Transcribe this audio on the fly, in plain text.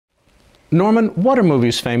Norman, what are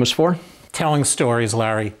movies famous for? Telling stories,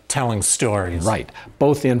 Larry, telling stories. Right,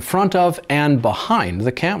 both in front of and behind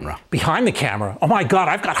the camera. Behind the camera? Oh my God,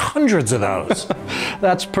 I've got hundreds of those.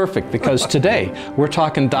 That's perfect, because today we're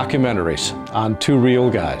talking documentaries on Two Real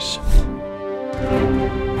Guys.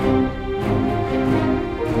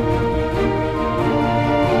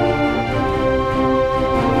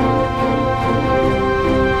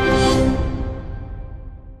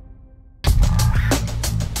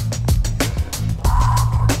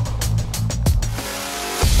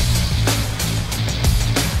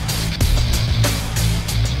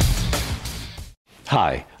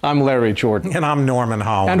 Hi, I'm Larry Jordan. And I'm Norman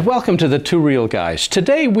Holland. And welcome to the Two Real Guys.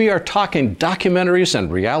 Today we are talking documentaries and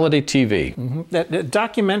reality TV. The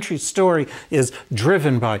documentary story is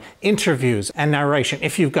driven by interviews and narration.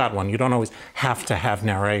 If you've got one, you don't always have to have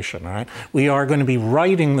narration, all right? We are going to be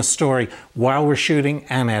writing the story while we're shooting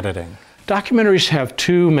and editing. Documentaries have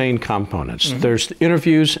two main components. There's the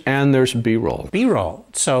interviews and there's B-roll. B-roll.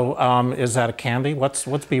 So is that a candy? What's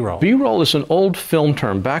B-roll? B-roll is an old film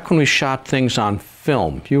term. Back when we shot things on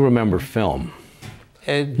film, you remember film.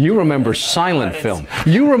 You remember silent film.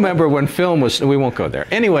 You remember when film was, we won't go there.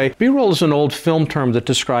 Anyway, B-roll is an old film term that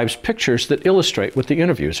describes pictures that illustrate what the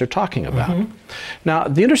interviews are talking about. Now,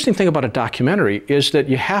 the interesting thing about a documentary is that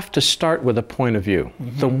you have to start with a point of view.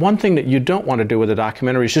 The one thing that you don't want to do with a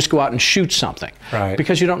documentary is just go out and shoot something. Right.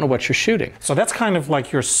 Because you don't know what you're shooting. So that's kind of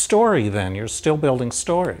like your story then. You're still building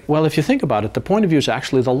story. Well, if you think about it, the point of view is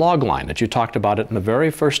actually the log line that you talked about it in the very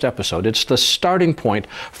first episode. It's the starting point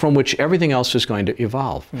from which everything else is going to evolve.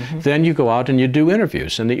 Then you go out and you do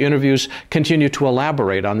interviews, and the interviews continue to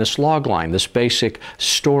elaborate on this log line, this basic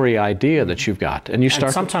story idea that you've got. And you start.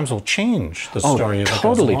 And sometimes will change the story. Oh,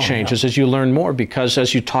 totally changes as you learn more, because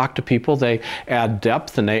as you talk to people, they add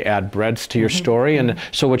depth and they add breadth to your story. And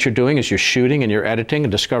so what you're doing is you're shooting and you're editing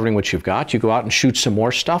and discovering what you've got. You go out and shoot some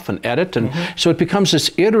more stuff and edit. And so it becomes this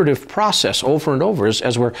iterative process over and over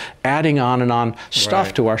as we're adding on and on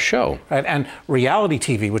stuff to our show. Right. And reality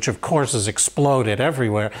TV, which of course has exploded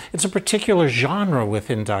everywhere, it's a particular genre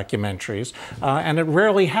within documentaries, and it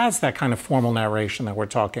rarely has that kind of formal narration that we're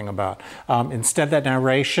talking about. Instead, that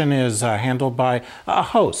narration is handled by a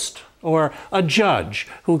host or a judge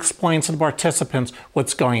who explains to the participants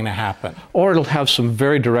what's going to happen. Or it'll have some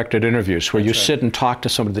very directed interviews where you sit and talk to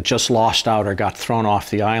somebody that just lost out or got thrown off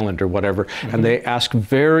the island or whatever, and they ask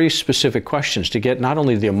very specific questions to get not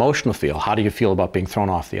only the emotional feel, how do you feel about being thrown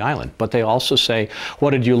off the island, but they also say, what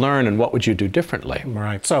did you learn and what would you do differently?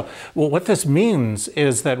 Right. So, well, what this means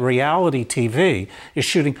is that reality TV is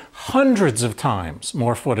shooting hundreds of times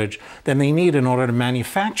more footage than they need in order to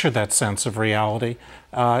manufacture that sense of reality.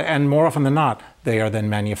 And more often than not, they are then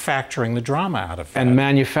manufacturing the drama out of that. And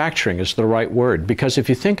manufacturing is the right word, because if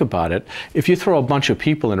you think about it, if you throw a bunch of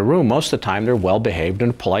people in a room, most of the time they're well behaved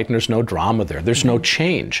and polite and there's no drama there. There's no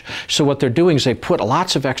change. So what they're doing is they put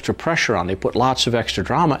lots of extra pressure on, they put lots of extra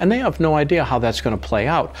drama, and they have no idea how that's going to play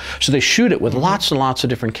out. So they shoot it with lots and lots of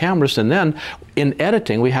different cameras, and then in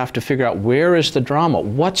editing we have to figure out where is the drama,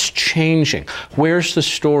 what's changing, where's the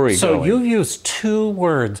story going. So you've used two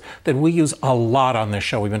words that we use a lot on this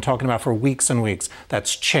show. We've been talking about for weeks and weeks.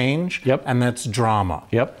 That's change and that's drama.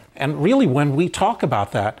 And really, when we talk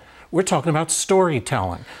about that, we're talking about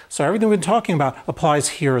storytelling. So everything we've been talking about applies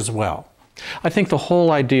here as well. I think the whole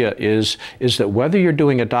idea is that whether you're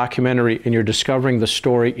doing a documentary and you're discovering the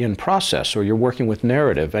story in process, or you're working with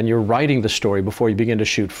narrative and you're writing the story before you begin to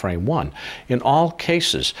shoot frame one, in all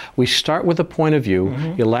cases, we start with a point of view,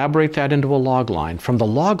 elaborate that into a log line. From the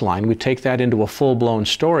log line, we take that into a full-blown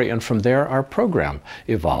story, and from there, our program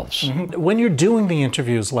evolves. When you're doing the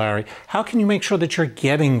interviews, Larry, how can you make sure that you're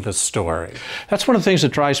getting the story? That's one of the things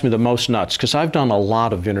that drives me the most nuts, because I've done a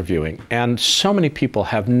lot of interviewing, and so many people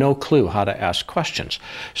have no clue how to ask questions.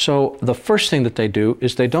 So the first thing that they do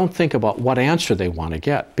is they don't think about what answer they want to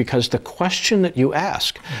get, because the question that you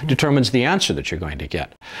ask determines the answer that you're going to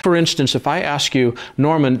get. For instance, if I ask you,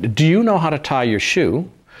 Norman, do you know how to tie your shoe?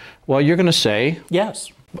 Well, you're going to say,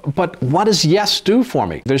 yes. But what does yes do for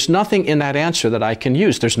me? There's nothing in that answer that I can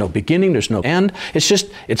use. There's no beginning, there's no end. It's just,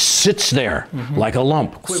 it sits there like a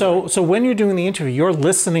lump. So when you're doing the interview, you're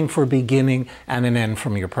listening for a beginning and an end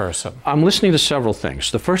from your person. I'm listening to several things.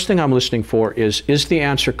 The first thing I'm listening for is the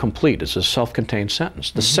answer complete? Is a self-contained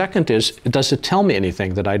sentence? The second is, does it tell me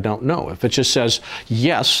anything that I don't know? If it just says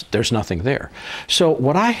yes, there's nothing there. So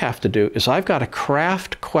what I have to do is I've got to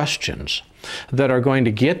craft questions that are going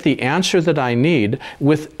to get the answer that I need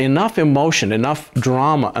with enough emotion, enough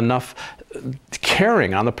drama, enough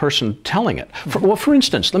bearing on the person telling it. Well, for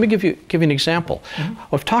instance, let me give you an example.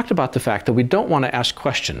 I've talked about the fact that we don't want to ask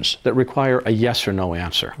questions that require a yes or no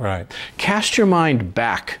answer. Right. Cast your mind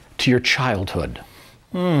back to your childhood.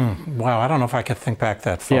 Wow, I don't know if I could think back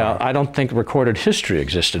that far. Yeah, I don't think recorded history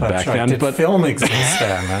existed back then. Did film exist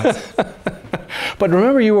then? But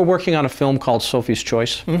remember, you were working on a film called Sophie's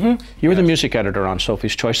Choice? You were the music editor on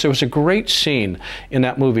Sophie's Choice. There was a great scene in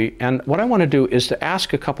that movie, and what I want to do is to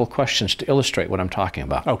ask a couple of questions to illustrate what I'm talking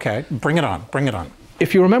about. Okay, bring it on, bring it on.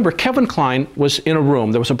 If you remember, Kevin Kline was in a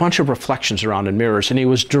room. There was a bunch of reflections around in mirrors, and he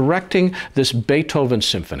was directing this Beethoven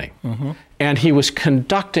symphony. And he was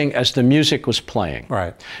conducting as the music was playing.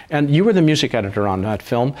 Right. And you were the music editor on that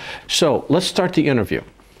film. So let's start the interview.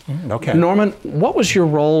 Okay. Norman, what was your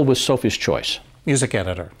role with Sophie's Choice? Music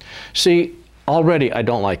editor. See, already I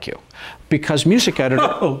don't like you. Because music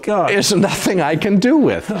editor is nothing I can do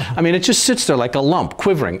with. I mean, it just sits there like a lump,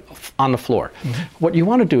 quivering on the floor. What you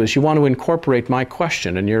want to do is you want to incorporate my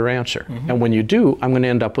question in your answer. And when you do, I'm going to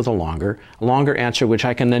end up with a longer answer, which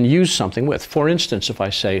I can then use something with. For instance, if I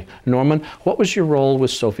say, Norman, what was your role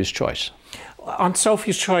with Sophie's Choice? On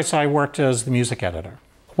Sophie's Choice, I worked as the music editor.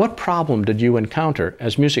 What problem did you encounter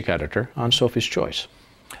as music editor on Sophie's Choice?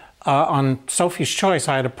 On Sophie's Choice,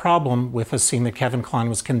 I had a problem with a scene that Kevin Kline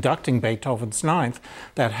was conducting Beethoven's Ninth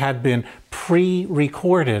that had been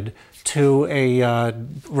pre-recorded to a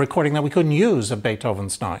recording that we couldn't use of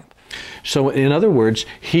Beethoven's Ninth. So in other words,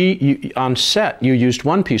 on set, you used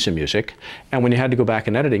one piece of music, and when you had to go back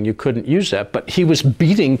in editing, you couldn't use that, but he was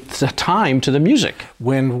beating the time to the music.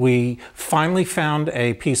 When we finally found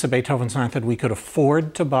a piece of Beethoven's Ninth that we could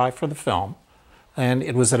afford to buy for the film, and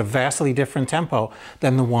it was at a vastly different tempo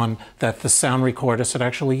than the one that the sound recordist had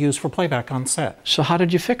actually used for playback on set. So how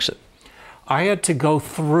did you fix it? I had to go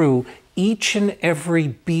through each and every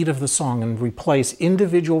beat of the song and replace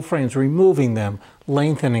individual frames, removing them,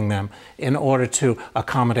 lengthening them, in order to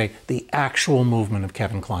accommodate the actual movement of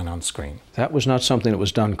Kevin Kline on screen. That was not something that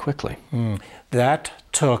was done quickly. That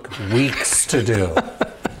took weeks to do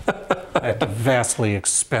at a vastly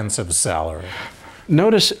expensive salary.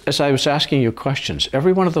 Notice, as I was asking you questions,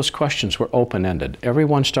 every one of those questions were open-ended. Every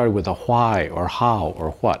one started with a why or how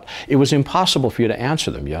or what. It was impossible for you to answer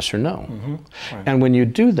them yes or no. Right. And when you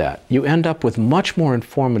do that, you end up with much more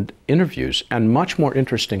informed interviews and much more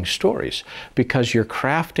interesting stories because you're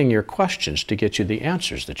crafting your questions to get you the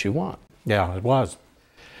answers that you want. Yeah, it was.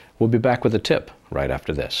 We'll be back with a tip right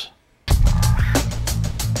after this.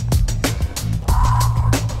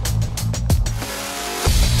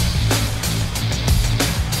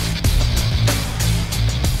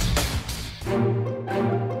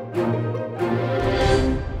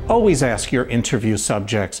 Always ask your interview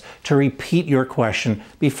subjects to repeat your question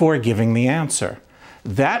before giving the answer.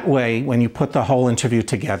 That way, when you put the whole interview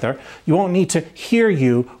together, you won't need to hear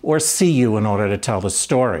you or see you in order to tell the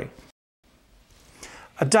story.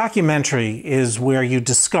 A documentary is where you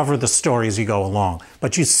discover the story as you go along,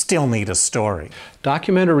 but you still need a story.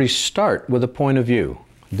 Documentaries start with a point of view.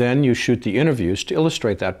 Then you shoot the interviews to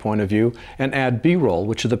illustrate that point of view and add B-roll,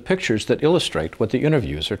 which are the pictures that illustrate what the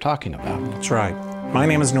interviews are talking about. That's right. My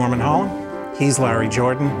name is Norman Holland. He's Larry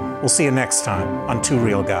Jordan. We'll see you next time on Two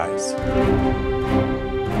Real Guys.